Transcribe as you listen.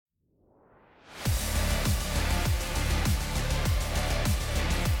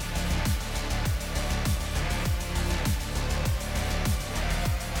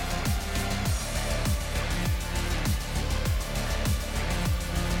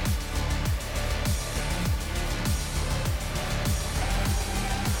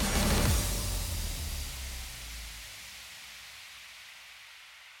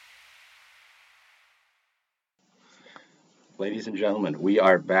Ladies and gentlemen, we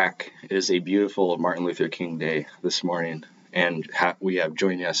are back. It is a beautiful Martin Luther King Day this morning, and we have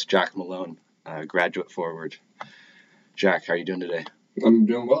joining us Jack Malone, graduate forward. Jack, how are you doing today? I'm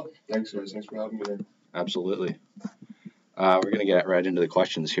doing well. Thanks, guys. Thanks for having me here. Absolutely. We're going to get right into the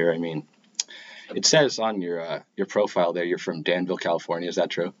questions here. I mean, it says on your profile there you're from Danville, California. Is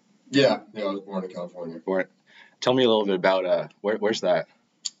that true? Yeah, I was born in California. Tell me a little bit about where's that?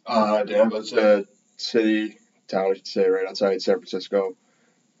 Danville, it's a town, I should say, right outside San Francisco.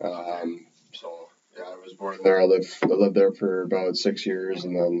 I was born there. I lived there for about 6 years,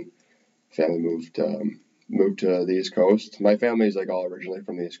 and then family moved to the East Coast. My family is like all originally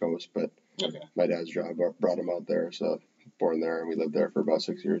from the East Coast, but my dad's job brought him out there, so born there, and we lived there for about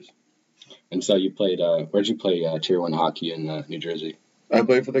 6 years. And so you played. Where'd you play Tier 1 hockey in New Jersey? I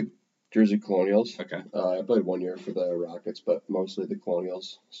played for the Jersey Colonials. Okay. I played 1 year for the Rockets, but mostly the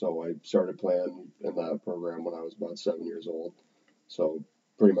Colonials. So I started playing in that program when I was about 7 years old. So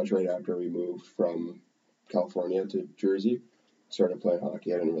pretty much right after we moved from California to Jersey, started playing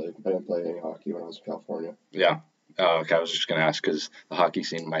hockey. I didn't play any hockey when I was in California. Yeah. Okay, I was just going to ask because the hockey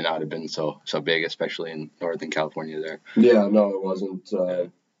scene might not have been so big, especially in Northern California there. Yeah, no, it wasn't.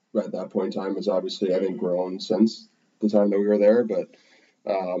 At that point in time, it's obviously, I think, grown since the time that we were there, but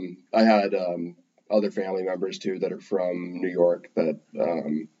I had other family members too that are from New York that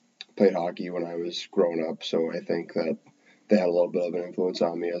played hockey when I was growing up, so I think that they had a little bit of an influence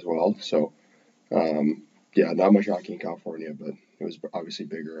on me as well. So not much hockey in California, but it was obviously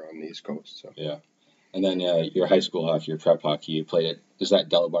bigger on the East Coast. So yeah, and then your high school hockey, your prep hockey, you played it. Is that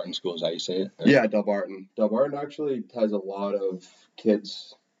Delbarton School? Is that how you say it? Or? Yeah, Delbarton. Delbarton actually has a lot of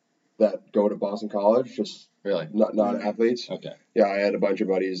kids that go to Boston College, just really not athletes. Okay. Yeah, I had a bunch of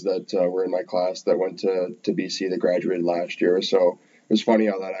buddies that were in my class that went to BC that graduated last year. So it was funny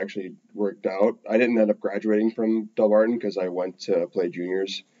how that actually worked out. I didn't end up graduating from Delbarton because I went to play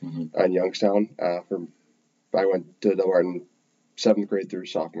juniors in Youngstown. I went to Delbarton 7th grade through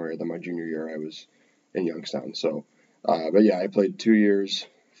sophomore year. Then my junior year I was in Youngstown. So, I played 2 years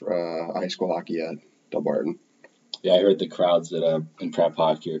for high school hockey at Delbarton. Yeah, I heard the crowds that in prep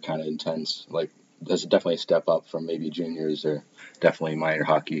hockey are kind of intense. Like, there's definitely a step up from maybe juniors or definitely minor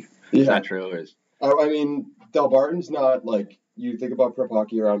hockey. Is that true? I mean, Delbarton's not like, you think about prep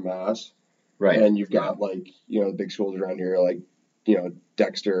hockey around Mass, right? And you've got the big schools around here like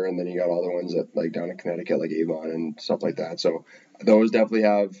Dexter, and then you got all the ones that like down in Connecticut like Avon and stuff like that. So those definitely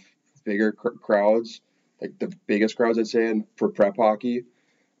have bigger crowds, like the biggest crowds I'd say for prep hockey.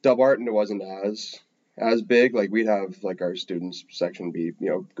 Delbarton, it wasn't as big. Like we'd have like our students section be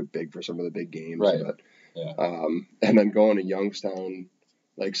big for some of the big games, right? But and then going to Youngstown,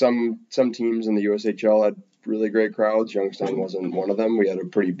 like some teams in the USHL had really great crowds. Youngstown wasn't one of them. We had a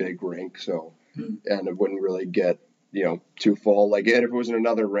pretty big rink, so and it wouldn't really get too full. Like if it was in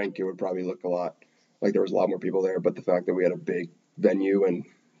another rink, it would probably look a lot like there was a lot more people there. But the fact that we had a big venue and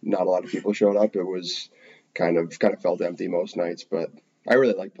not a lot of people showed up, it was kind of felt empty most nights. But I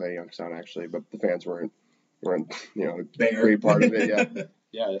really liked playing Youngstown actually, but the fans weren't a great part of it. Yeah.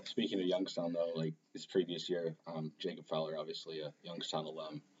 Yeah. Speaking of Youngstown though, like this previous year, Jacob Fowler, obviously a Youngstown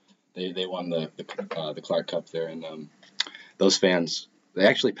alum, they won the Clark Cup there, and those fans, they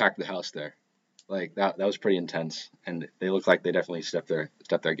actually packed the house there. Like that was pretty intense, and they looked like they definitely stepped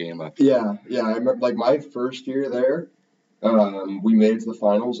their game up. Yeah. I remember like my first year there. We made it to the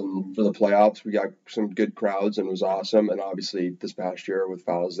finals, and for the playoffs, we got some good crowds, and it was awesome. And obviously, this past year with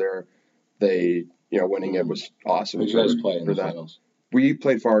Fowles there, they winning it was awesome. Who did you guys play in the finals? We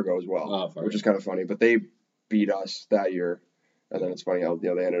played Fargo as well, which is kind of funny. But they beat us that year, and then it's funny how they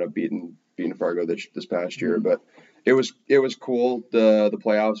ended up beating Fargo this past year. But it was cool. The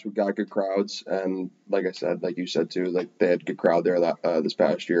playoffs, we got good crowds, and like I said, like you said too, like they had good crowd there this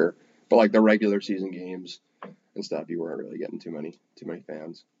past year. But like the regular season games and stuff, you weren't really getting too many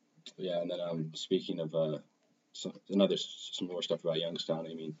fans. Yeah, and then speaking of some more stuff about Youngstown.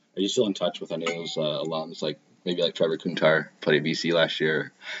 I mean, are you still in touch with any of those alums? Like maybe like Trevor Kuntar played at BC last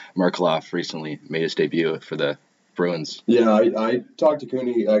year. Merkloff recently made his debut for the Bruins. Yeah, I talked to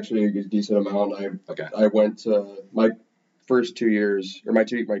Cooney actually a decent amount. I went to my first 2 years, or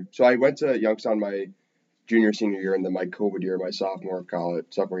so I went to Youngstown my junior, senior year, and then my COVID year, my sophomore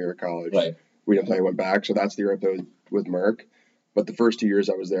year of college. Right. We didn't play, I went back, so that's the year I played with Merck. But the first 2 years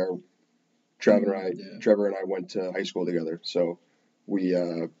I was there, Trevor and I went to high school together. So we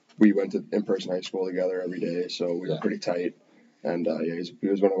went to in-person high school together every day, so we were pretty tight. And he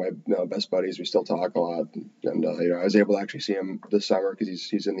was one of my best buddies. We still talk a lot, and I was able to actually see him this summer because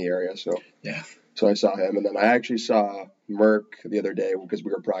he's in the area. So so I saw him, and then I actually saw Merck the other day because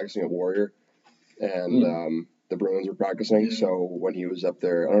we were practicing at Warrior, and the Bruins were practicing. Yeah. So when he was up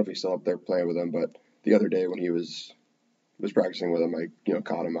there, I don't know if he's still up there playing with them, but the other day when he was practicing with him, I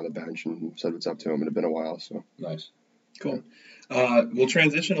caught him on the bench and said what's up to him. It had been a while, so Nice. Cool. We'll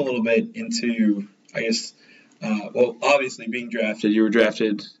transition a little bit into, I guess, obviously being drafted. You were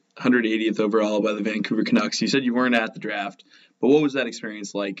drafted 180th overall by the Vancouver Canucks. You said you weren't at the draft, but what was that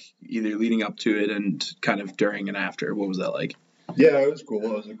experience like, either leading up to it and kind of during and after? What was that like? Yeah, it was cool.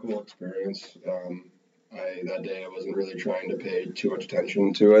 It was a cool experience. That day I wasn't really trying to pay too much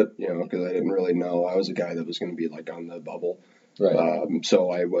attention to it, because I didn't really know. I was a guy that was going to be like on the bubble, Right. so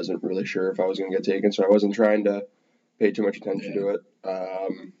I wasn't really sure if I was going to get taken. So I wasn't trying to pay too much attention to it.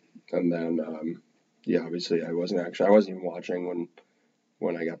 And then, obviously I wasn't even watching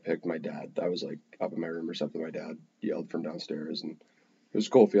when I got picked. My dad, I was like up in my room or something. My dad yelled from downstairs, and it was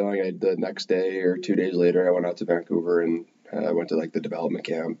a cool feeling. The next day or 2 days later, I went out to Vancouver and went to like the development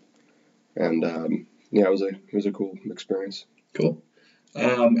camp, and it was a cool experience. Cool.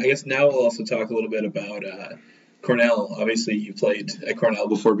 I guess now we'll also talk a little bit about Cornell. Obviously, you played at Cornell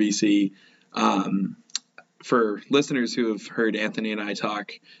before BC. For listeners who have heard Anthony and I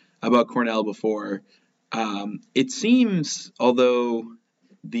talk about Cornell before, it seems, although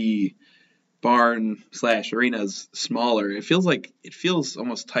the barn/arena is smaller, it feels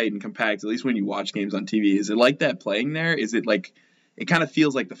almost tight and compact, at least when you watch games on TV. Is it like that playing there? Is it like, it kind of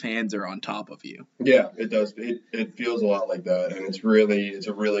feels like the fans are on top of you? Yeah, it does. It feels a lot like that, and it's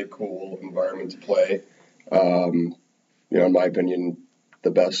a really cool environment to play. In my opinion,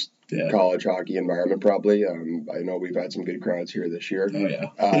 the best college hockey environment probably. I know we've had some good crowds here this year. Oh yeah.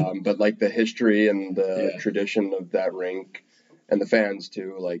 But like the history and the tradition of that rink, and the fans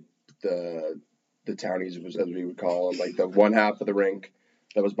too, like the townies, as we would call them, like the one half of the rink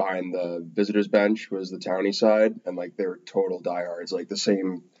that was behind the visitors bench was the townie side, and like they were total diehards, like the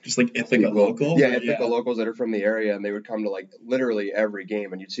same, just like Ithaca locals. Yeah, Ithaca locals that are from the area, and they would come to like literally every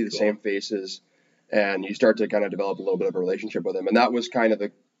game, and you'd see the same faces, and you start to kind of develop a little bit of a relationship with them, and that was kind of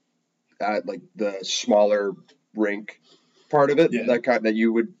the smaller rink part of it, that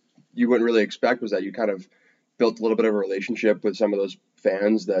you wouldn't really expect, was that you kind of built a little bit of a relationship with some of those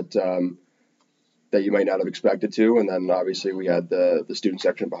fans that you might not have expected to. And then obviously we had the student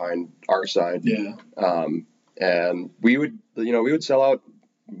section behind our side. Yeah. And we would sell out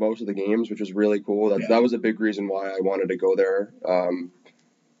most of the games, which was really cool. That was a big reason why I wanted to go there.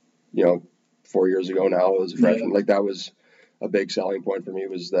 4 years ago now as a freshman, like that was a big selling point for me,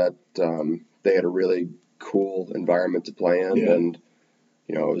 was that they had a really cool environment to play in, and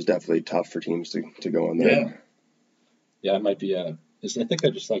it was definitely tough for teams to go in there. Yeah, it might be I think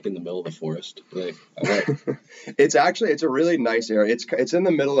they're just like in the middle of the forest. Like, it's a really nice area. It's in the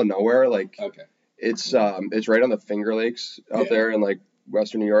middle of nowhere. Like, okay. It's right on the Finger Lakes out there in like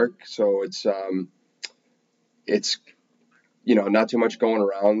Western New York. So it's not too much going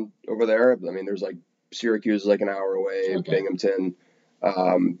around over there. I mean, there's like Syracuse is like an hour away, Binghamton.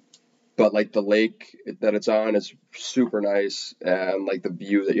 But like the lake that it's on is super nice, and like the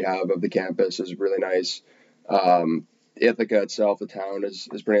view that you have of the campus is really nice. Ithaca itself, the town is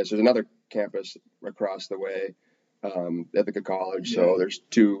pretty nice. There's another campus across the way, Ithaca College. So there's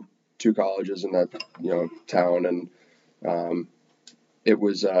two colleges in that town, and it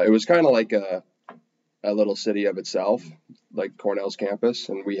was kind of like a little city of itself, like Cornell's campus,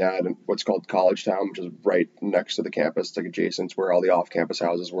 and we had what's called College Town, which is right next to the campus. It's like adjacent to where all the off-campus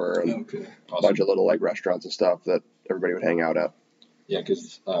houses were, and a bunch of little like restaurants and stuff that everybody would hang out at. Yeah,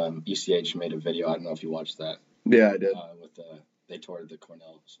 because ECH made a video. I don't know if you watched that. Yeah, I did. They toured the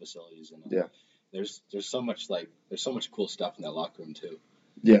Cornell's facilities, and there's so much cool stuff in that locker room too.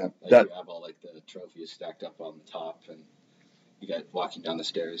 Yeah, you have all like the trophies stacked up on the top, and you got walking down the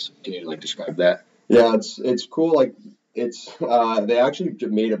stairs. Can you like describe that? Yeah, it's cool. Like they actually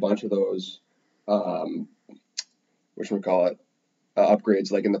made a bunch of those,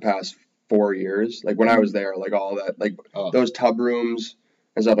 upgrades like in the past 4 years. Like when I was there, like all that, like those tub rooms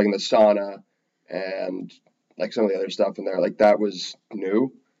and stuff, like in the sauna and like some of the other stuff in there, like that was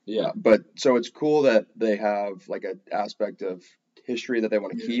new. Yeah. But so it's cool that they have like an aspect of history that they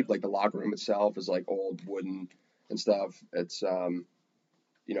want to keep. Like the locker room itself is like old wooden and stuff. It's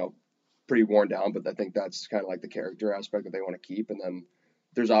pretty worn down, but I think that's kind of like the character aspect that they want to keep. And then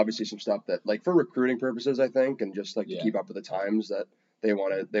there's obviously some stuff that like for recruiting purposes, I think, and just like to keep up with the times, that they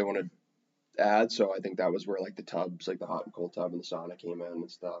want to add. So I think that was where like the tubs, like the hot and cold tub and the sauna came in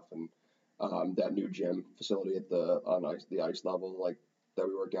and stuff, and that new gym facility at the ice level, like that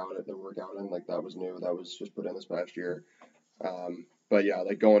we work out in, like that was new. That was just put in this past year. But yeah,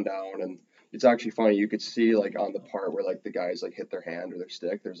 like going down, and it's actually funny. You could see like on the part where like the guys like hit their hand or their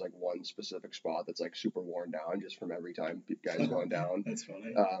stick, there's like one specific spot that's like super worn down just from every time guys going down. That's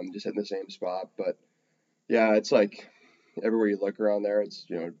funny. Just hitting the same spot. But yeah, it's like everywhere you look around there, it's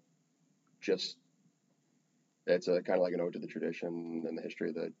just it's a kind of like an ode to the tradition and the history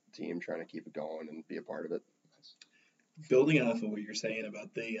of the team, trying to keep it going and be a part of it. Building off of what you're saying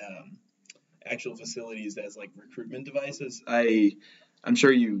about the actual facilities as like recruitment devices, I'm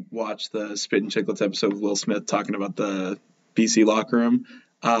sure you watched the Spit and Chicklets episode with Will Smith talking about the BC locker room.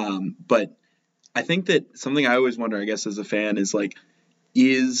 But I think that something I always wonder, I guess, as a fan is like,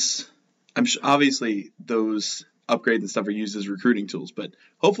 obviously those upgrades and stuff are used as recruiting tools, but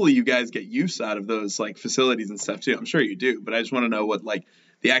hopefully you guys get use out of those like facilities and stuff too. I'm sure you do, but I just want to know what like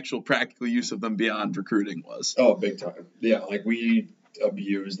the actual practical use of them beyond recruiting was. Oh, big time. Yeah, like we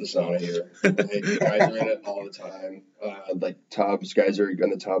abuse the sauna here. Like, guys are in it all the time. Like tubs, guys are in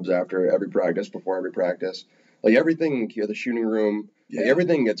the tubs after every practice, before every practice. Like everything here, the shooting room, like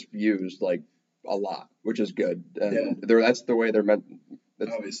everything gets used like a lot, which is good. And that's the way they're meant.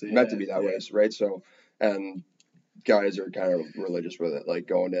 It's Obviously, meant to be that way, right? So, and guys are kind of religious with it, like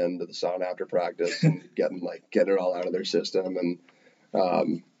going into the sauna after practice and getting it all out of their system, and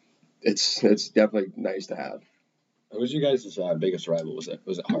it's definitely nice to have. Who was you guys' biggest rival? Was it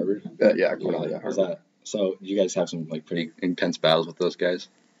Harvard? Yeah, Cornell. Yeah, Harvard. So you guys have some like pretty intense battles with those guys?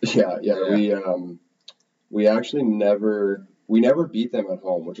 Yeah. We actually never beat them at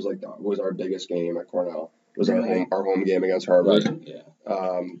home, which was our biggest game at Cornell. Was our home game against Harvard. Right.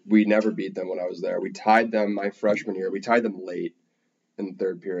 Yeah. We never beat them when I was there. We tied them my freshman year. We tied them late in the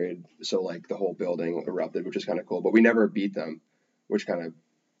third period, so like the whole building erupted, which is kind of cool. But we never beat them, which kind of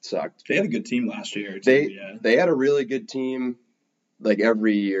sucked. They had a good team last year too. They had a really good team, like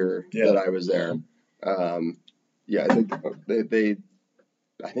every year that I was there. I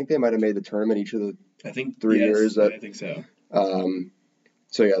think they might have made the tournament each of the 3 years. I think so.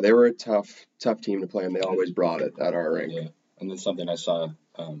 So yeah, they were a tough team to play, and they always brought it at our rink. Yeah, and then something I saw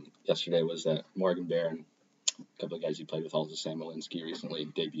yesterday was that Morgan Bear and a couple of guys he played with, also Sam Malinsky, recently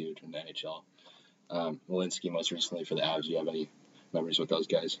debuted in the NHL. Malinsky most recently for the Avs. Do you have any memories with those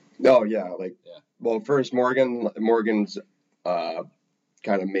guys? Oh yeah, well, first Morgan's kind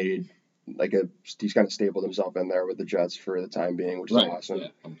of made he's kind of stabled himself in there with the Jets for the time being, which is awesome. Yeah,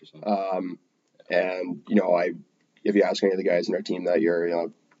 100%. And if you ask any of the guys in our team that year,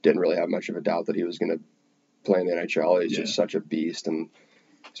 didn't really have much of a doubt that he was going to play in the NHL. He's just such a beast, and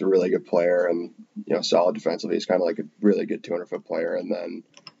he's a really good player, and solid defensively. He's kind of like a really good 200-foot player. And then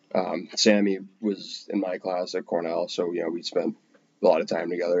Sammy was in my class at Cornell, so we spent a lot of time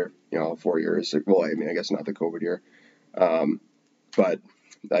together. 4 years. Well, I mean, I guess not the COVID year, but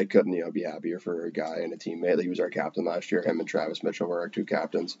I couldn't be happier for a guy and a teammate. He was our captain last year. Him and Travis Mitchell were our two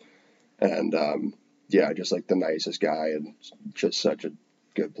captains, and just like the nicest guy, and just such a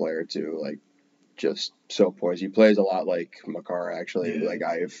good player too. Like, just so poised. He plays a lot like Makar, actually. Yeah. Like,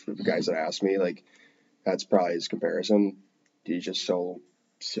 guys that ask me, like, that's probably his comparison. He's just so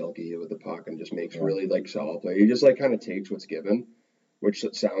silky with the puck and just makes really solid play. He just kind of takes what's given, which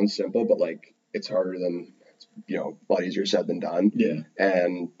sounds simple, but it's harder than a lot easier said than done. Yeah.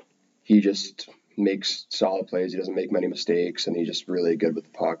 And he just makes solid plays. He doesn't make many mistakes, and he's just really good with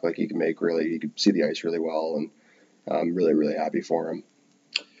the puck. He can see the ice really well, and I'm really, really happy for him.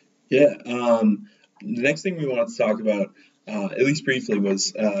 Yeah. The next thing we wanted to talk about, at least briefly,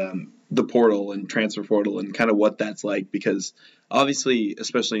 was the portal and transfer portal and kind of what that's like, because obviously,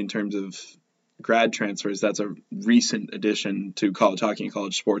 especially in terms of grad transfers, that's a recent addition to college hockey and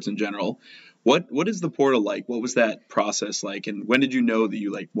college sports in general. What is the portal like? What was that process like? And when did you know that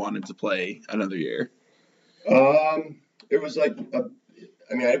you wanted to play another year? It was I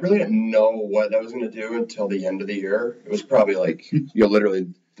really didn't know what I was going to do until the end of the year. It was probably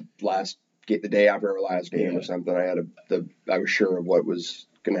literally the day after our last game or something. I was sure of what was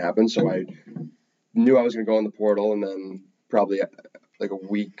going to happen, so I knew I was going to go in the portal, and then probably a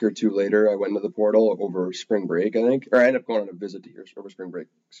week or two later, I went into the portal over spring break, I think, or I ended up going on a visit to here over spring break.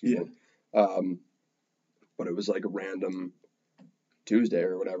 Excuse me. But it was a random Tuesday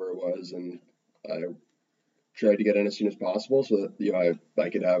or whatever it was, and I tried to get in as soon as possible so that I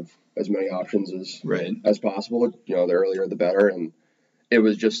could have as many options as possible. The earlier the better, and it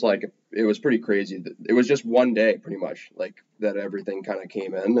was just it was pretty crazy. It was just one day, pretty much, that everything kind of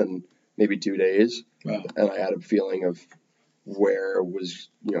came in, and maybe 2 days. Wow. And I had a feeling of where it was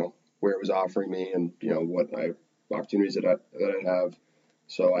offering me, and what opportunities that I'd have.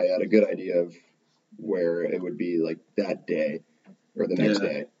 So I had a good idea of where it would be that day or the next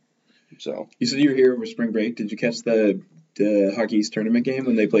day. So you said you were here over spring break. Did you catch the the Hockey East tournament game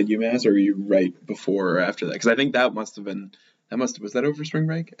when they played UMass, or were you right before or after that? Because I think that must have been was that over spring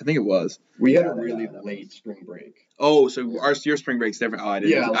break? I think it was. We had a really late spring break. Oh, so your spring break's different. Oh, I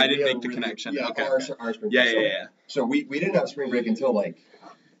didn't make the really, connection. Yeah, Okay. our spring break. Yeah. So we didn't have spring break until like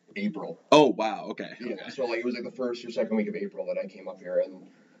April. Oh, wow. Okay. Yeah. Okay. So like it was like the first or second week of April that I came up here,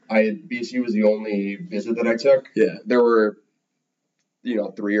 and BC was the only visit that I took. Yeah. There were,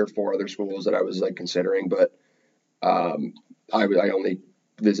 3 or 4 other schools that I was like considering, but I only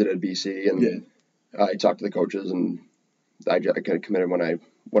visited BC, and I talked to the coaches, and I kind of committed when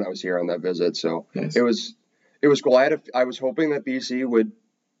I was here on that visit. So nice. it was cool. I was hoping that BC would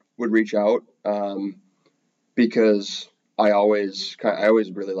reach out, because I always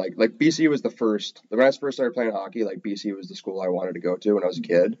really like BC was the first, when I first started playing hockey, like BC was the school I wanted to go to when I was a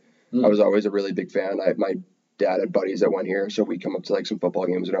kid. I was always a really big fan. My dad had buddies that went here, so we'd come up to like some football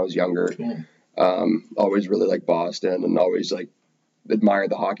games when I was younger. Cool. Always really liked Boston, and always like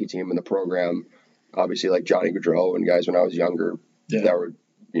admired the hockey team and the program. Obviously, like Johnny Gaudreau and guys when I was younger, that were,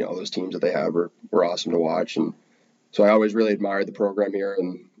 those teams that they had were awesome to watch. And so I always really admired the program here,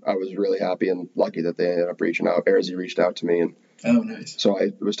 and I was really happy and lucky that they ended up reaching out. Arzy reached out to me, and nice. So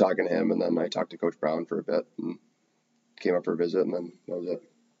I was talking to him, and then I talked to Coach Brown for a bit, and came up for a visit, and then that was it.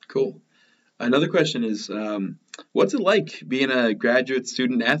 Cool. Another question is, what's it like being a graduate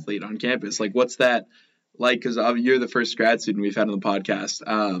student athlete on campus? Like, what's that like? Because you're the first grad student we've had on the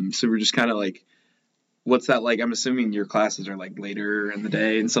podcast, so we're just kind of like, what's that like? I'm assuming your classes are like later in the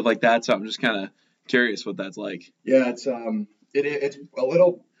day and stuff like that, so I'm just kind of curious what that's like. Yeah, it's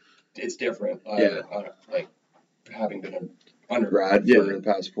it's different. Like having been an undergrad for the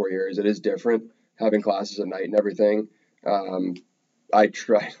past 4 years, it is different having classes at night and everything. I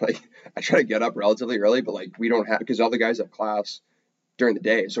try to get up relatively early, but like we don't have, because all the guys have class during the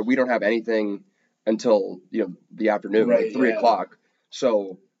day, so we don't have anything until the afternoon, like 3 o'clock.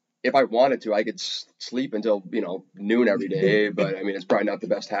 So if I wanted to, I could sleep until noon every day, but I mean it's probably not the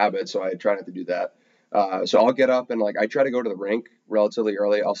best habit, so I try not to do that. So I'll get up and like I try to go to the rink relatively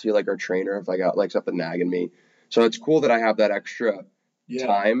early. I'll see like our trainer if I got like something nagging me. So it's cool that I have that extra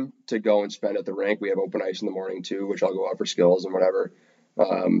time to go and spend at the rink. We have open ice in the morning too, which I'll go out for skills and whatever.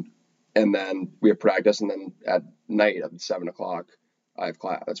 And then we have practice, and then at night at 7 o'clock I have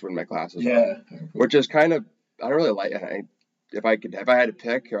class. That's when my classes are, which is kind of, I don't really like it. If I had to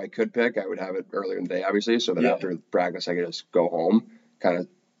pick, or I could pick, I would have it earlier in the day, obviously, so that after practice I could just go home, kind of,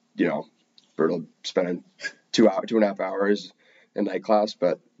 brutal spending 2.5 hours in night class,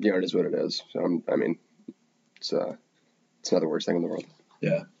 but it is what it is. So I mean, it's not the worst thing in the world.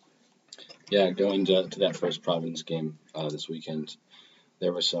 Yeah, going to that first Providence game this weekend,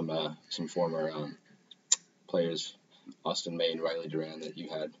 there were some former players, Austin May and Riley Duran, that you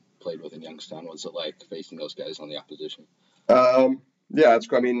had played with in Youngstown. What's it like facing those guys on the opposition? Yeah, it's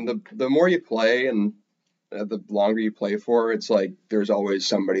cool. I mean, the more you play and the longer you play for, it's like there's always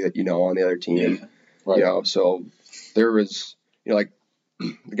somebody that on the other team. Right. So there was, like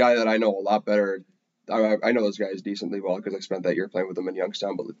the guy that I know a lot better. I know those guys decently well because I spent that year playing with them in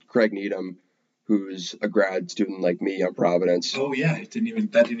Youngstown. But Craig Needham, who's a grad student like me on Providence. Oh yeah, that didn't even.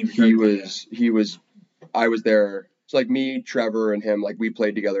 He was. I was there. It's like me, Trevor, and him. Like we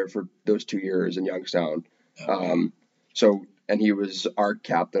played together for those 2 years in Youngstown. And he was our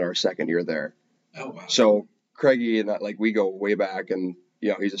captain our second year there. Oh wow. So Craigie and that, like we go way back, and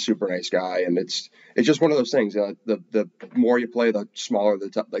he's a super nice guy, and it's just one of those things. The more you play, the smaller the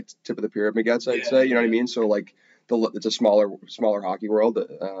tip of the pyramid gets. I'd say, you know what I mean. So like it's a smaller hockey world.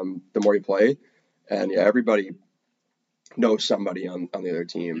 The more you play, and everybody knows somebody on the other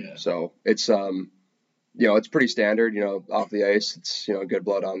team. Yeah. So it's it's pretty standard. Off the ice, it's good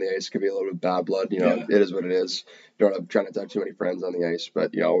blood. On the ice, it could be a little bit bad blood. It is what it is. You don't have trying to have too many friends on the ice,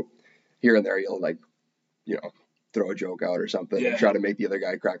 but here and there you'll throw a joke out or something and try to make the other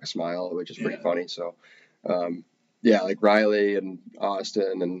guy crack a smile, which is pretty funny. So, like Riley and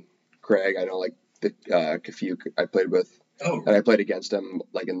Austin and Craig, I know like the Kafuk I played with, and I played against him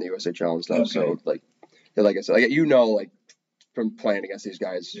like in the USHL and stuff. Okay. So like I said, like from playing against these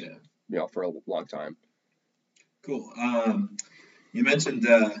guys, for a long time. Cool. You mentioned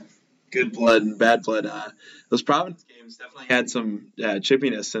good blood and bad blood. Those Providence games definitely had some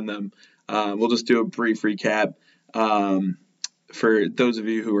chippiness in them. We'll just do a brief recap. For those of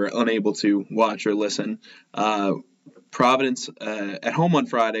you who are unable to watch or listen, Providence at home on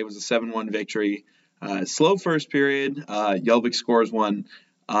Friday was a 7-1 victory. Slow first period. Yelvik scores one.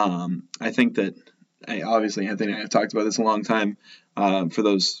 I think that obviously Anthony and I have talked about this a long time. For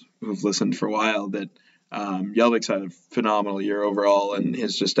those who've listened for a while, that Yelvik's had a phenomenal year overall, and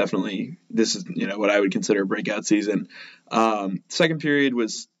his just definitely, this is, what I would consider a breakout season. Second period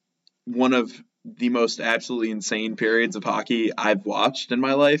was one of the most absolutely insane periods of hockey I've watched in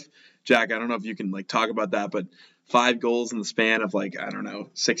my life. Jack, I don't know if you can talk about that, but 5 goals in the span of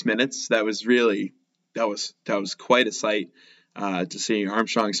 6 minutes. That was quite a sight to see.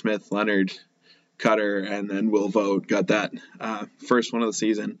 Armstrong, Smith, Leonard, Cutter, and then Will Vogt got that first one of the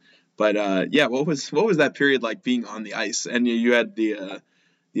season. But what was that period like being on the ice? And you had the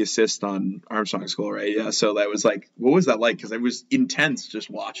assist on Armstrong's goal, right? Yeah. So that was what was that like? Because it was intense just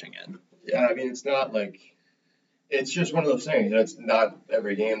watching it. Yeah, I mean, it's not it's just one of those things. It's not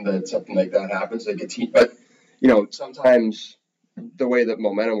every game that something like that happens. But sometimes the way that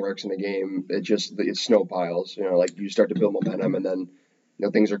momentum works in a game, it snow piles. You start to build momentum, and then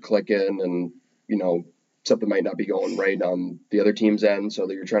things are clicking, and something might not be going right on the other team's end, so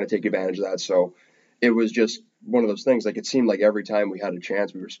that you're trying to take advantage of that. So it was just one of those things. It seemed like every time we had a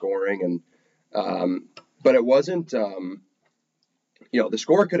chance, we were scoring, and but it wasn't. The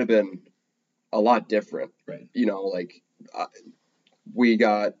score could have been a lot different. Right. We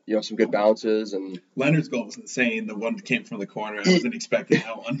got some good bounces, and Leonard's goal was insane. The one that came from the corner, I wasn't expecting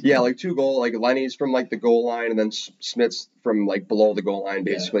that one. Yeah, 2 goal, Lenny's from the goal line, and then Smith's from below the goal line,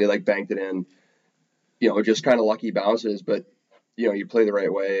 basically, banked it in. Just kind of lucky bounces, but you play the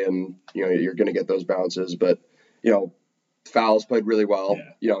right way, and you're going to get those bounces. But Fowles played really well.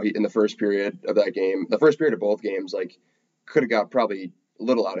 Yeah. In the first period of that game, the first period of both games, could have got probably a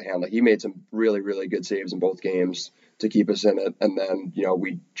little out of hand. He made some really, really good saves in both games to keep us in it, and then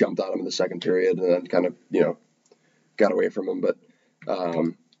we jumped on him in the second period, and then kind of got away from him. But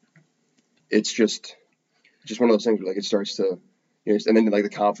it's just one of those things where it starts to. And then the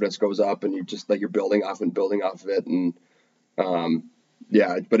confidence goes up, and you just you're building off of it, and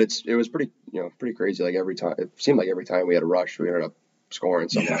but it was pretty crazy. Every time it seemed like every time we had a rush, we ended up scoring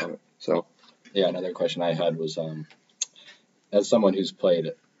somehow. Yeah. So another question I had was, as someone who's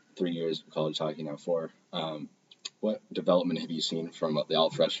played 3 years of college hockey now, 4, what development have you seen from the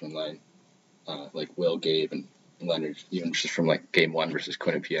all freshman line, Will, Gabe, and Leonard, even just from game 1 versus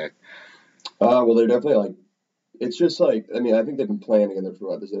Quinnipiac? Well, they're definitely it's just I think they've been playing together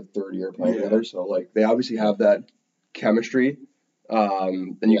for this is their 3rd year playing together, so they obviously have that chemistry,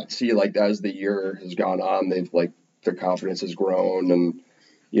 and you can see as the year has gone on, they've their confidence has grown, and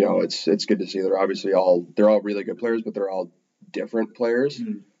it's good to see. They're obviously all really good players, but they're all different players,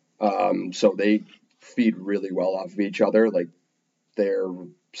 so they feed really well off of each other. They're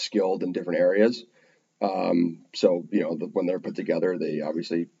skilled in different areas, so when they're put together, they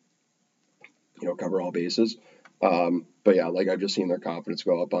obviously cover all bases. But yeah, I've just seen their confidence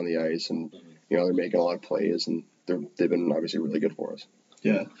go up on the ice, and they're making a lot of plays, and they've been obviously really good for us.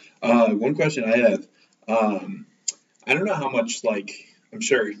 Yeah. One question I have, I don't know how much I'm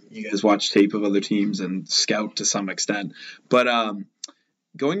sure you guys watch tape of other teams and scout to some extent, but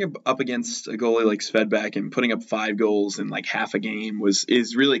going up against a goalie like Svedback and putting up 5 goals in half a game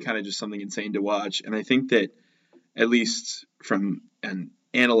is really kind of just something insane to watch. And I think that, at least from an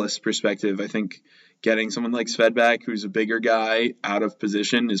analyst perspective, I think getting someone like Svedback, who's a bigger guy, out of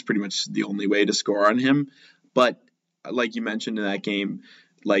position is pretty much the only way to score on him. But like you mentioned in that game,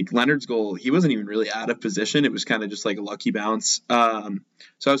 Leonard's goal, he wasn't even really out of position. It was kind of just a lucky bounce. So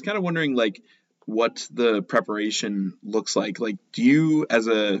I was kind of wondering what the preparation looks like. Do you, as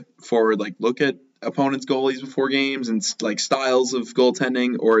a forward, look at opponents' goalies before games and styles of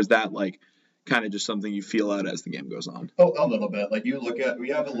goaltending, or is that kind of just something you feel out as the game goes on? Oh, a little bit. We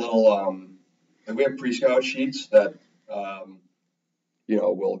have a little we have pre-scout sheets that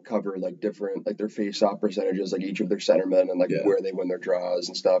will cover different their face-off percentages, each of their centermen, and where they win their draws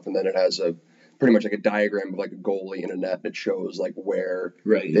and stuff. And then it has a pretty much a diagram of a goalie in a net that shows where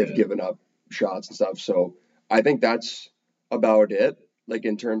they've given up shots and stuff. So I think that's about it,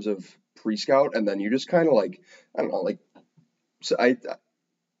 in terms of pre-scout. And then you just kind of I don't know, so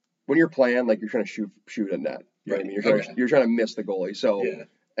when you're playing, you're trying to shoot a net, right? I mean, you're trying to miss the goalie. So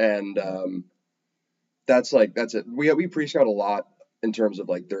and that's it. We pre-scout a lot in terms of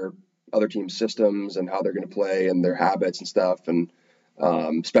their other team's systems and how they're going to play and their habits and stuff, and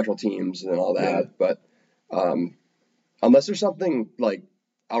special teams and all that. But unless there's something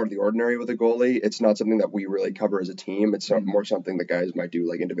out of the ordinary with a goalie, it's not something that we really cover as a team. It's more something that guys might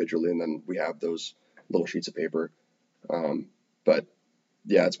do individually, and then we have those little sheets of paper. But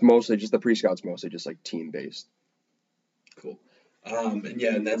yeah, it's mostly just the pre-scout's mostly just team based. Cool. And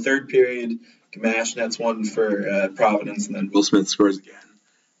in that third period, Gamache nets one for Providence, and then Will Smith scores again.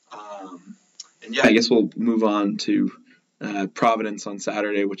 I guess we'll move on to Providence on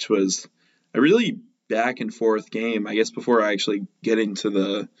Saturday, which was a really back and forth game. I guess before I actually get into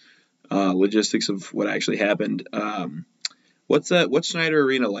the logistics of what actually happened, what's Schneider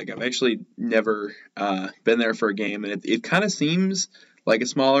Arena like? I've actually never been there for a game, and it kind of seems like a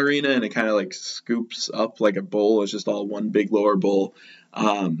small arena, and it kind of like scoops up like a bowl. It's just all one big lower bowl.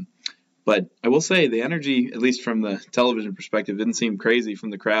 But I will say the energy, at least from the television perspective, didn't seem crazy from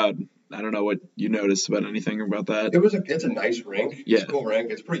the crowd. I don't know what you noticed about anything about that. It's a nice rink. Yeah. It's a cool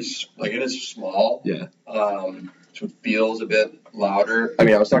rink. It's pretty, like, it is small. Yeah. So it feels a bit louder. I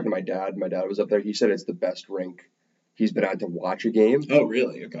mean, I was talking to my dad. My dad was up there. He said it's the best rink he's been at to watch a game. Oh,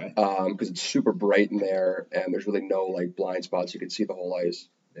 really? Okay. Because it's super bright in there, and there's really no like blind spots. You can see the whole ice.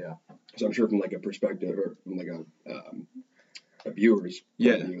 Yeah. So I'm sure from like a perspective or from like a viewer's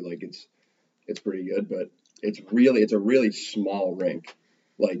point of view, like it's pretty good. But it's a really small rink.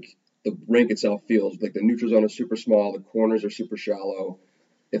 Like the rink itself feels like the neutral zone is super small. The corners are super shallow.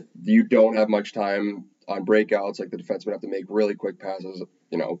 If you don't have much time on breakouts, like the defensemen have to make really quick passes.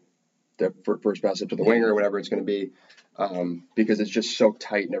 The first pass up to the winger or whatever it's going to be, because it's just so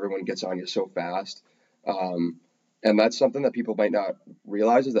tight and everyone gets on you so fast. And that's something that people might not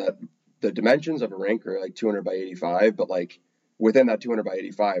realize is that the dimensions of a rink are like 200 by 85, but like within that 200 by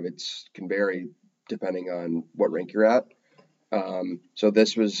 85, it can vary depending on what rink you're at. So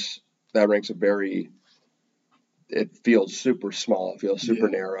that rink's it feels super small. It feels super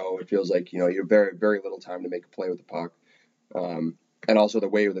narrow. It feels like, you have very, very little time to make a play with the puck. And also the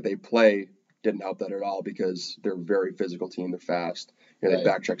way that they play didn't help that at all because they're a very physical team. They're fast. They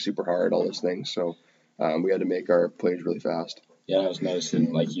back check super hard, all those things. So we had to make our plays really fast. Yeah, I was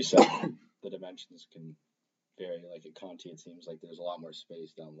noticing, like you said, the dimensions can vary. Like at Conti, it seems like there's a lot more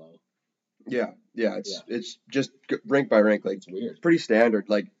space down low. Yeah. It's just rink by rink. Like, it's weird. Pretty standard.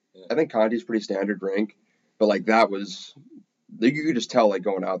 Like, I think Conti's pretty standard rink. But, like, that was – you could just tell, like,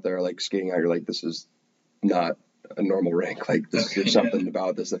 going out there, like, skating out, you're like, this is not a normal rink. Like, there's something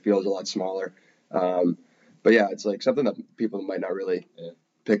about this that feels a lot smaller. But, yeah, it's, like, something that people might not really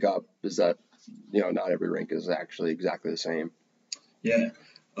pick up is that, not every rink is actually exactly the same. Yeah.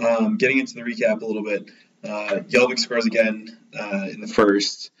 Getting into the recap a little bit, Jelvik scores again in the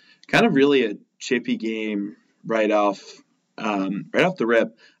first. Kind of really a chippy game right off the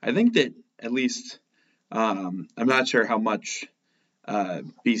rip. I think that at least – I'm not sure how much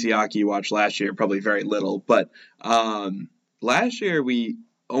BC hockey you watched last year, probably very little, but last year we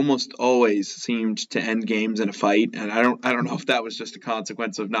almost always seemed to end games in a fight, and I don't know if that was just a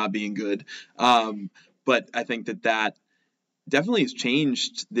consequence of not being good, but I think that definitely has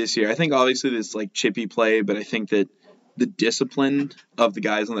changed this year. I think obviously this like chippy play, but I think that the discipline of the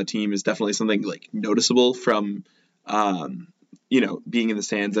guys on the team is definitely something like noticeable from being in the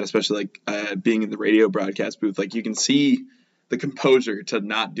stands and especially like being in the radio broadcast booth. Like you can see the composure to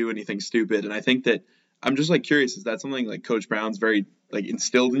not do anything stupid. And I think that I'm just like curious, is that something like Coach Brown's very like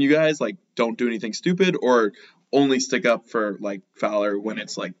instilled in you guys? Like don't do anything stupid or only stick up for like Fowler when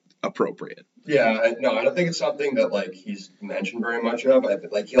it's like appropriate? Yeah, no, I don't think it's something that like he's mentioned very much of.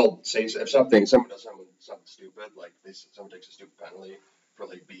 Like he'll say if someone does something stupid, like someone takes a stupid penalty for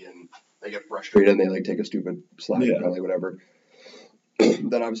like they get frustrated and they like take a stupid sliding penalty, whatever.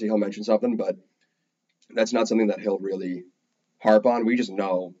 Then obviously he'll mention something, but that's not something that he'll really harp on. We just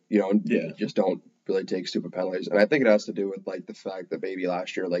know, just don't really take stupid penalties. And I think it has to do with like the fact that maybe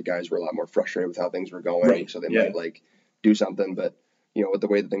last year like guys were a lot more frustrated with how things were going, so they might like do something. But with the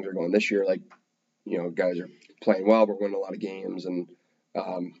way that things are going this year, like guys are playing well. We're winning a lot of games, and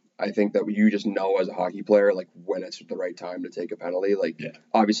I think that you just know as a hockey player like when it's the right time to take a penalty. Like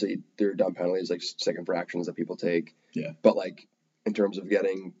obviously there are dumb penalties like stick infractions that people take. Yeah. But like in terms of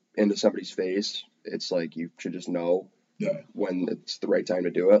getting into somebody's face, it's like you should just know when it's the right time to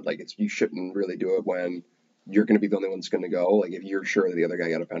do it. Like you shouldn't really do it when you're going to be the only one that's going to go. Like if you're sure that the other guy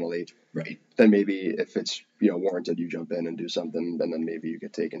got a penalty, then maybe if it's warranted, you jump in and do something, and then maybe you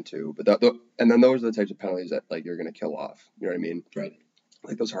get taken too. But and then those are the types of penalties that like you're going to kill off. You know what I mean? Right.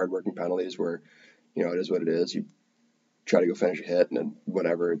 Like those hardworking penalties where it is what it is. You try to go finish a hit and then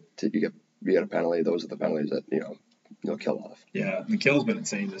whatever you get a penalty. Those are the penalties that you'll kill off. Yeah, the kill's been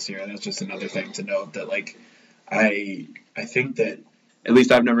insane this year, and that's just another thing to note that like I think that at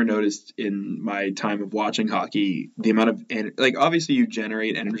least I've never noticed in my time of watching hockey the amount of like obviously you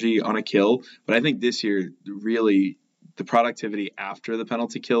generate energy on a kill, but I think this year really the productivity after the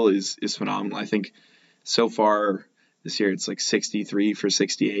penalty kill is phenomenal. I think so far this year it's like 63 for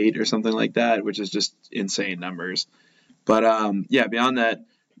 68 or something like that, which is just insane numbers. But beyond that,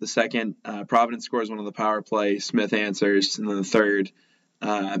 the second, Providence scores one on the power play. Smith answers, and then the third,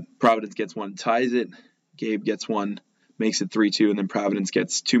 Providence gets one, ties it. Gabe gets one, makes it 3-2, and then Providence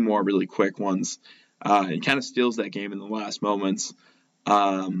gets two more really quick ones. He kind of steals that game in the last moments.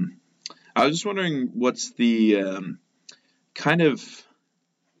 I was just wondering what's the kind of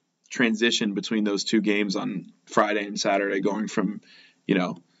transition between those two games on Friday and Saturday, going from,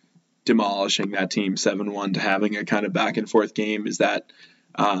 demolishing that team 7-1 to having a kind of back and forth game. Is that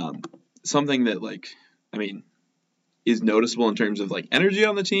something that, is noticeable in terms of energy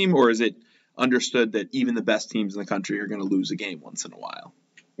on the team, or is it understood that even the best teams in the country are going to lose a game once in a while?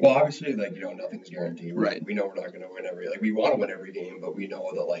 Well, obviously, nothing's guaranteed. Right. We know we're not going to win we want to win every game, but we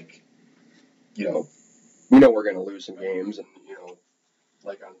know that, we know we're going to lose some games. And,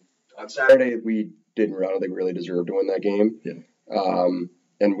 on Saturday, I don't think we really deserved to win that game. Yeah.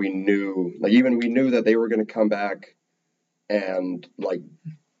 And we knew, we knew that they were going to come back and,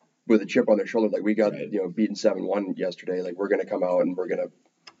 with a chip on their shoulder, we got, beaten 7-1 yesterday. We're going to come out and we're going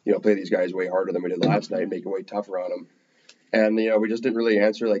to, play these guys way harder than we did last night and make it way tougher on them. And, we just didn't really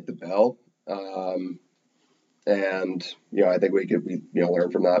answer, the bell. And, I think we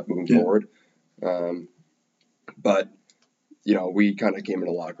learn from that moving forward. But, we kind of came in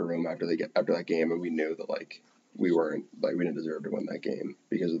the locker room after that game, and we knew that, we didn't deserve to win that game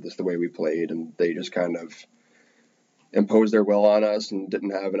because of the way we played, and they just kind of imposed their will on us and didn't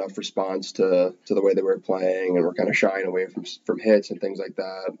have enough response to the way they were playing, and we're kind of shying away from hits and things like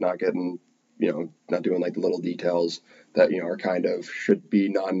that, not getting, not doing the little details that, are kind of should be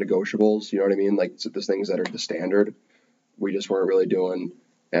non-negotiables, you know what I mean? The things that are the standard, we just weren't really doing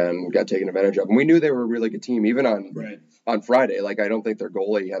and got taken advantage of. And we knew they were a really good team, even on Friday. I don't think their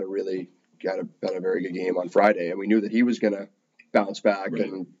goalie had a very good game on Friday, and we knew that he was going to bounce back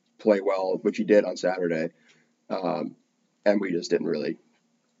and play well, which he did on Saturday. And we just didn't really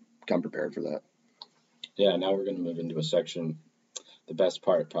come prepared for that. Yeah, now we're going to move into a section, the best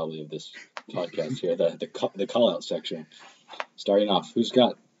part probably of this podcast here, the call-out section. Starting off, who's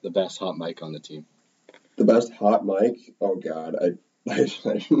got the best hot mic on the team? The best hot mic? Oh, God.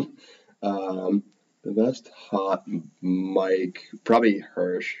 The best hot mic, probably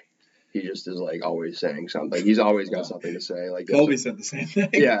Hirsch. He just is always saying something. He's always got something to say. Colby said the same thing.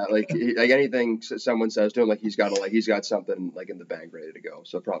 Yeah, anything someone says to him, he's got something in the bank ready to go.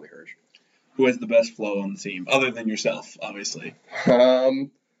 So probably Hirsch. Who has the best flow on the team, other than yourself, obviously? Let's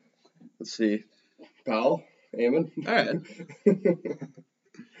see, Powell, Eamon. All right.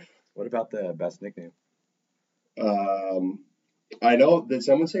 What about the best nickname? I know. Did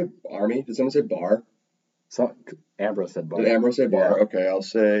someone say Army? Did someone say Bar? Ambrose said Bar. Did Ambrose say Bar? Yeah. Okay, I'll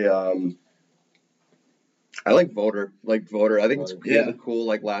say. I like Voter. Voter. I think it's a cool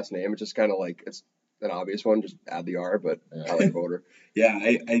last name. It's just kind of it's an obvious one. Just add the R, but I like Voter. Yeah,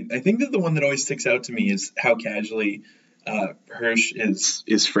 I think that the one that always sticks out to me is how casually Hirsch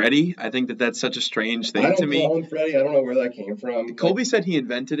is Freddie. I think that's such a strange thing to me. I don't call him Freddie. I don't know where that came from. Colby said he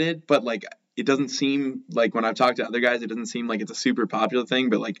invented it, but it doesn't seem when I've talked to other guys, it doesn't seem like it's a super popular thing,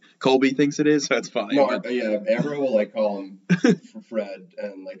 but Colby thinks it is, so it's funny. No, yeah, Amber will call him Fred,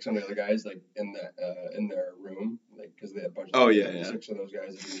 and some of the other guys in their room, because they have a bunch of 6 of those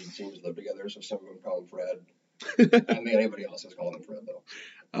guys that seem to live together, so some of them call him Fred. I don't think anybody else has called him Fred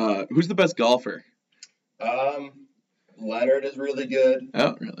though. Who's the best golfer? Leonard is really good.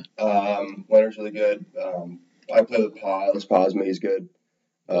 Oh, really? Leonard's really good. I play with Paz. Pazma, he's good.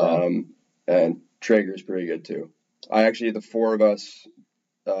 And Traeger's pretty good too. The 4 of us,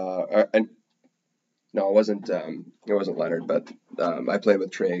 no, it wasn't Leonard, but I played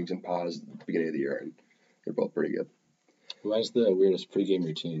with Traegs and Paz at the beginning of the year, and they're both pretty good. Who has the weirdest pregame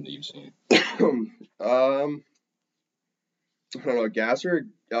routine that you've seen? I don't know. Gasser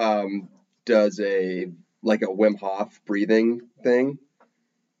does a Wim Hof breathing thing.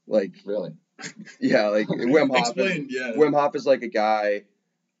 Really? Yeah, Wim Hof. Explain, yeah. Wim Hof is a guy.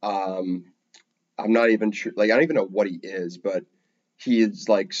 I'm not even sure. I don't even know what he is, but he's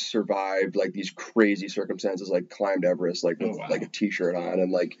survived these crazy circumstances, climbed Everest with a t-shirt on,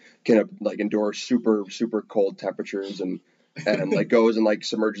 and can endure super super cold temperatures, and goes and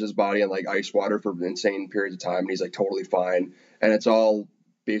submerges his body in ice water for insane periods of time, and he's totally fine. And it's all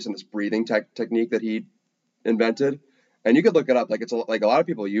based on this breathing technique that he invented. And you could look it up. It's a lot of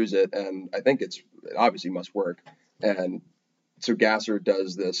people use it, and I think it obviously must work. And so Gasser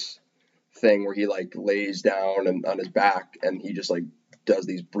does this thing where he lays down and on his back, and he just does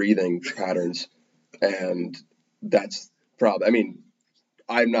these breathing patterns, and that's probably. I mean,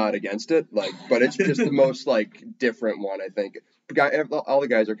 I'm not against it, but it's just the most different one, I think. All the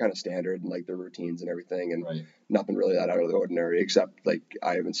guys are kind of standard and their routines and everything, and nothing really that out of the ordinary, except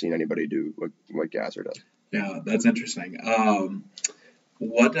I haven't seen anybody do what Gasser does. Yeah, that's interesting.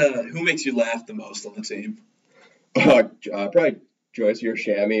 Who makes you laugh the most on the team? Probably Joyce or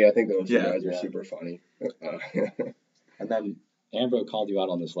Shammy. I think those two Yeah. guys are Yeah. super funny. And then Ambro called you out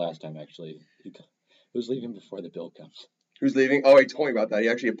on this last time, actually. Who's leaving before the bill comes? Who's leaving? Oh, he told me about that. He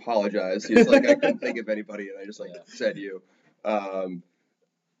actually apologized. He's like, I couldn't think of anybody, and I just Yeah. said you.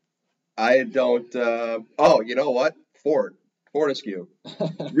 I don't. Oh, you know what? Fortescue.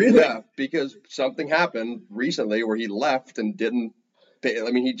 Really? Yeah, because something happened recently where he left and didn't.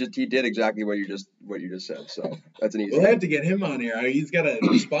 I mean, he did exactly what you just said. So that's an easy. We'll have to get him on here. He's got to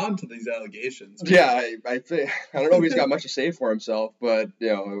respond to these allegations. Yeah, I think I don't know if he's got much to say for himself, but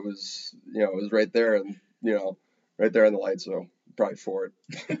it was right there, and right there in the light. So probably for it.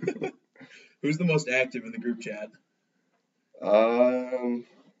 Who's the most active in the group chat?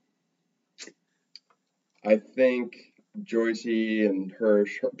 I think Joycey and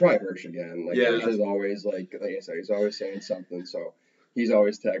Hirsch, probably Hirsch again. Like Yeah. Hirsch is always like I said, he's always saying something, so he's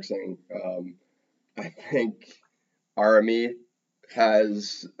always texting. I think Army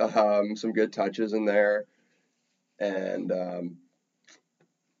has some good touches in there, and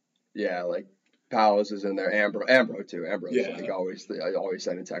like Powers is in there. Ambro too. Ambro's like always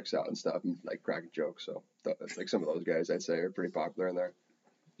sending texts out and stuff and like cracking jokes. So that's like some of those guys I'd say are pretty popular in there.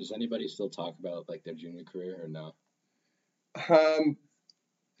 Does anybody still talk about like their junior career or no?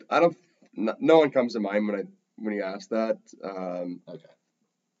 I don't. No one comes to mind when you ask that. Okay.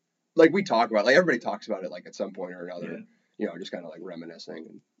 Like we talk about, like everybody talks about it, like at some point or another. Just kind of like reminiscing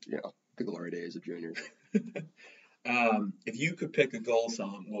and the glory days of juniors. If you could pick a goal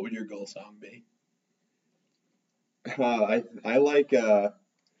song, what would your goal song be? I like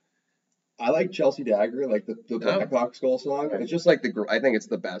Chelsea Dagger, like the Blackhawks goal song. Right. It's just like I think it's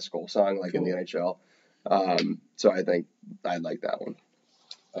the best goal song like in the NHL. So I think I'd like that one.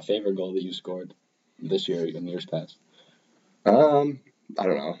 A favorite goal that you scored this year in years past? I don't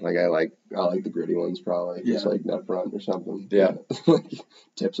know. Like I like the gritty ones probably. Just like net front or something. Yeah. Like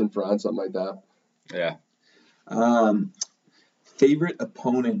tips in front, something like that. Yeah. Favorite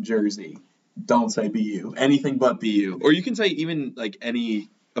opponent jersey? Don't say BU. Anything but BU. Or you can say even like any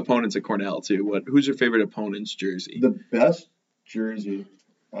opponents at Cornell too. Who's your favorite opponent's jersey? The best jersey.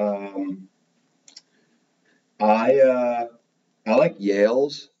 I like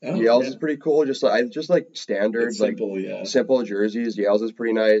Yale's. Yale's is pretty cool. Just like standard, it's simple, simple jerseys. Yale's is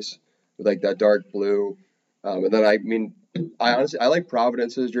pretty nice with like that dark blue. And then I like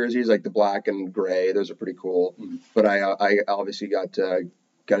Providence's jerseys, like the black and gray. Those are pretty cool. Mm-hmm. But I obviously got to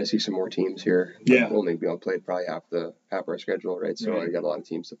see some more teams here. Yeah. I've only played probably half our schedule, right? So I got a lot of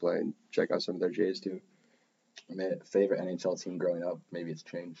teams to play and check out some of their J's too. My favorite NHL team growing up, maybe it's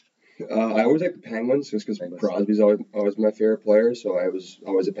changed. I always like the Penguins just because Crosby's always my favorite player, so I was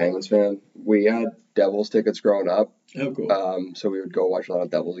always a Penguins fan. We had Devils tickets growing up. Oh, cool. So we would go watch a lot of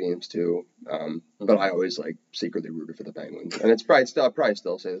Devils games too. But I always secretly rooted for the Penguins, and it's probably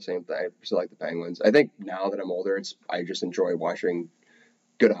still say the same thing. I still like the Penguins. I think now that I'm older, I just enjoy watching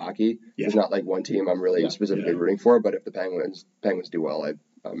good hockey. Yeah. There's not like one team I'm really specifically rooting for, but if the Penguins do well,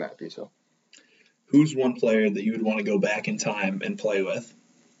 I'm happy. So, who's one player that you would want to go back in time and play with,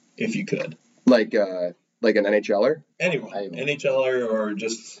 if you could? Like an NHLer? Anyone. NHLer, or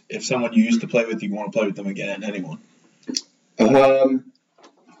just if someone you used to play with, you want to play with them again. Anyone. I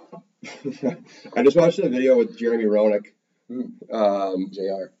just watched a video with Jeremy Roenick.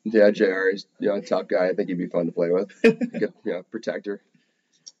 JR. Yeah, JR is a top guy. I think he'd be fun to play with. Good, protector.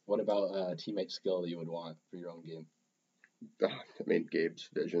 What about teammate skill that you would want for your own game? I mean, Gabe's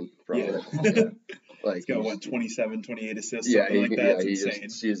vision, probably. Yeah. Like he's got 27, 28 assists, yeah, something like that. he It's insane.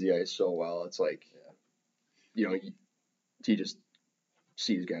 just sees the ice so well. It's like, he just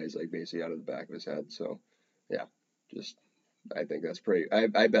sees guys like basically out of the back of his head. So, yeah, I think that's pretty.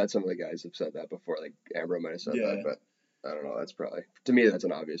 I bet some of the guys have said that before. Like Ambro might have said that, but I don't know. That's probably, to me, that's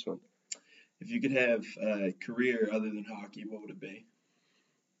an obvious one. If you could have a career other than hockey, what would it be?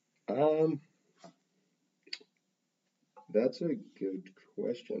 That's a good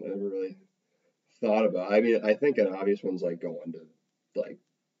question. I never really thought about it. I mean, I think an obvious one's like going to,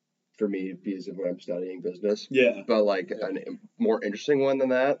 for me, because of what I'm studying, business. Yeah. But a more interesting one than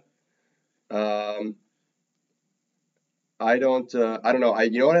that, I don't know.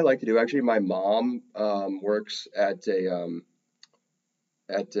 You know what I like to do? Actually, my mom works at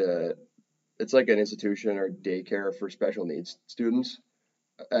it's like an institution or daycare for special needs students.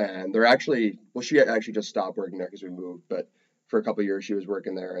 And they're actually, she actually just stopped working there because we moved, but for a couple of years she was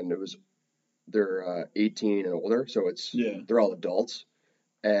working there, and they're 18 and older, so they're all adults.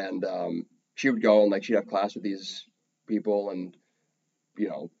 And she would go and she'd have class with these people and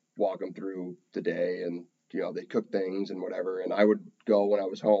walk them through the day, and they cook things and whatever. And I would go when I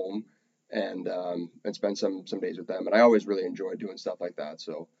was home and spend some days with them. And I always really enjoyed doing stuff like that.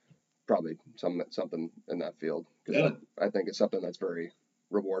 So probably something in that field, because I think it's something that's very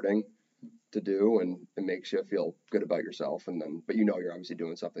rewarding to do, and it makes you feel good about yourself. And then, but you're obviously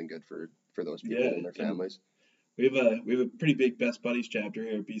doing something good for those people and their families. We have a pretty big Best Buddies chapter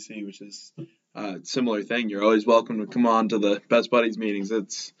here at BC, which is a similar thing. You're always welcome to come on to the Best Buddies meetings.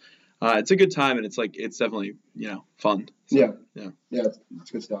 It's a good time, and it's definitely fun. So,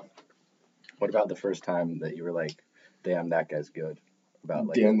 it's good stuff. What about the first time that you were like, "Damn, that guy's good"?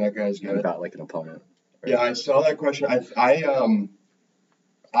 Damn, that guy's good. About like an opponent. Right? Yeah, I saw that question.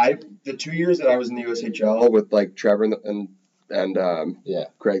 The 2 years that I was in the USHL with like Trevor and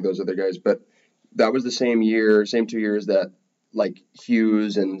Craig, those other guys, but that was the same 2 years that like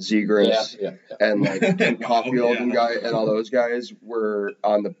Hughes and Zegras and like and Caulfield and all those guys were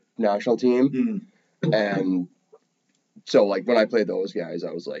on the national team. And so like when I played those guys,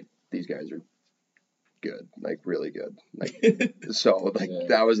 I was like, these guys are good, like really good. Like so like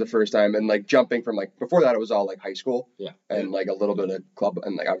that was the first time. And like jumping from like before that, it was all like high school and like a little bit of club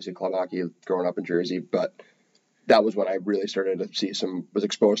and like obviously club hockey growing up in Jersey, but that was when I really started to see was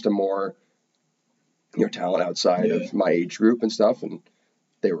exposed to more talent outside of my age group and stuff, and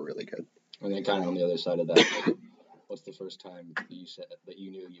they were really good. And then kind of on the other side of that, like, what's the first time that you said that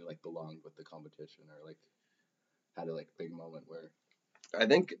you knew you like belonged with the competition, or like had a like big moment where? I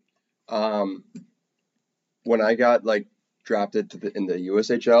think when I got like drafted in the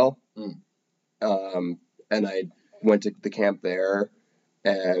USHL, and I went to the camp there,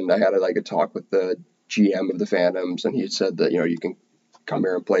 and I had a talk with the GM of the Phantoms, and he said that you can come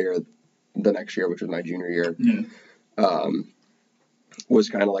here and play here the next year, which was my junior year. Was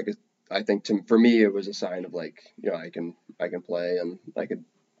kind of like I think for me it was a sign of like I can play, and I could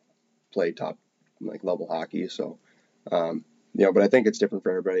play top like level hockey. So but I think it's different for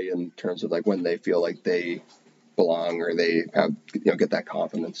everybody in terms of like when they feel like they belong or they have get that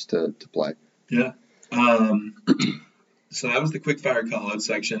confidence to play. Yeah. So that was the quick fire call out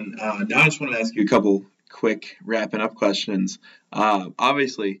section. Now I just want to ask you a couple quick wrapping up questions.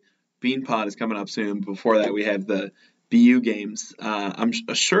 Obviously, Beanpot is coming up soon. Before that, we have the BU games. I'm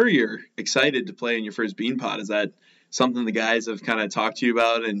sure you're excited to play in your first Beanpot. Is that something the guys have kind of talked to you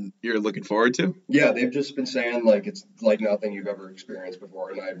about and you're looking forward to? Yeah, they've just been saying like it's like nothing you've ever experienced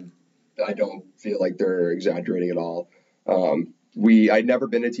before, and I don't feel like they're exaggerating at all. I'd never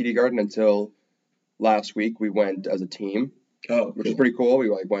been to TD Garden until last week. We went as a team, which is pretty cool. We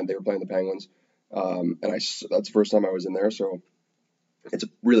went. They were playing the Penguins, and that's the first time I was in there. So it's a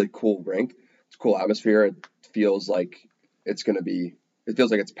really cool rink. It's a cool atmosphere. It feels like it's gonna be. It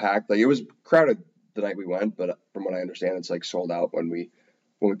feels like it's packed. Like it was crowded the night we went, but from what I understand, it's like sold out when we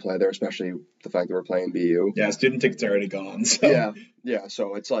play there. Especially the fact that we're playing BU. Yeah, student tickets are already gone. So. Yeah.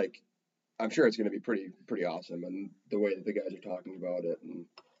 So it's like I'm sure it's gonna be pretty awesome, and the way that the guys are talking about it and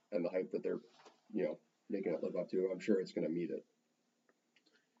the hype that they're making it live up to, I'm sure it's gonna meet it.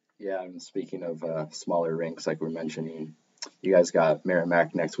 Yeah, and speaking of smaller rinks, like we're mentioning, you guys got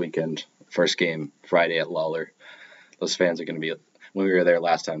Merrimack next weekend. First game Friday at Lawler. Those fans are going to be, when we were there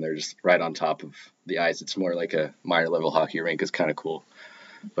last time, they're just right on top of the ice. It's more like a minor level hockey rink. It's kind of cool.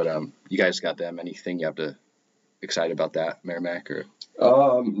 But you guys got them. Anything you have to excited about that, Merrimack? Or?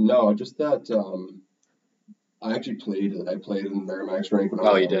 No, just that I actually played in Merrimack's rink when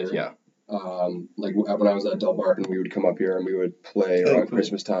I was you did, yeah. Like when I was at Delbarton, we would come up here and we would play around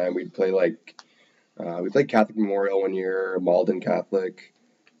Christmas time. We'd play we played Catholic Memorial one year, Malden Catholic.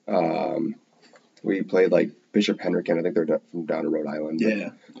 We played like Bishop Henrican. I think they're from down in Rhode Island. Yeah.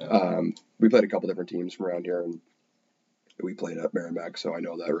 We played a couple different teams from around here, and we played at Merrimack, so I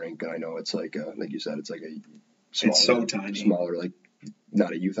know that rink, and I know it's like you said, it's like it's so tiny, smaller, like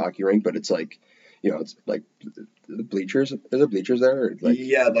not a youth hockey rink, but it's like it's like the bleachers. Is there bleachers there?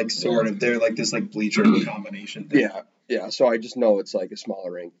 Sort of. They're like this like bleacher combination thing. Yeah. So I just know it's like a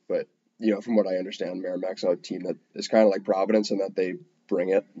smaller rink, but from what I understand, Merrimack's a team that is kind of like Providence in that they bring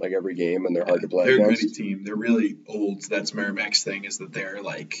it like every game, and they're hard to play against. They're a gritty team. They're really old. That's Merrimack's thing, is that they're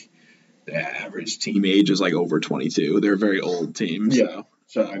like the average team age is like over 22. They're a very old team. Yeah.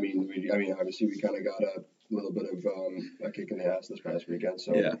 So I mean, obviously we kind of got a little bit of a kick in the ass this past weekend.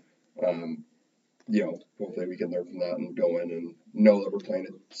 So hopefully we can learn from that and go in and know that we're playing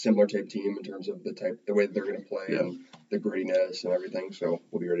a similar type team in terms of the way that they're going to play and the grittiness and everything. So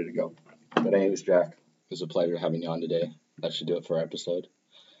we'll be ready to go. But anyways, Jack, it was a pleasure having you on today. That should do it for our episode.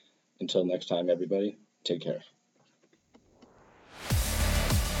 Until next time, everybody, take care.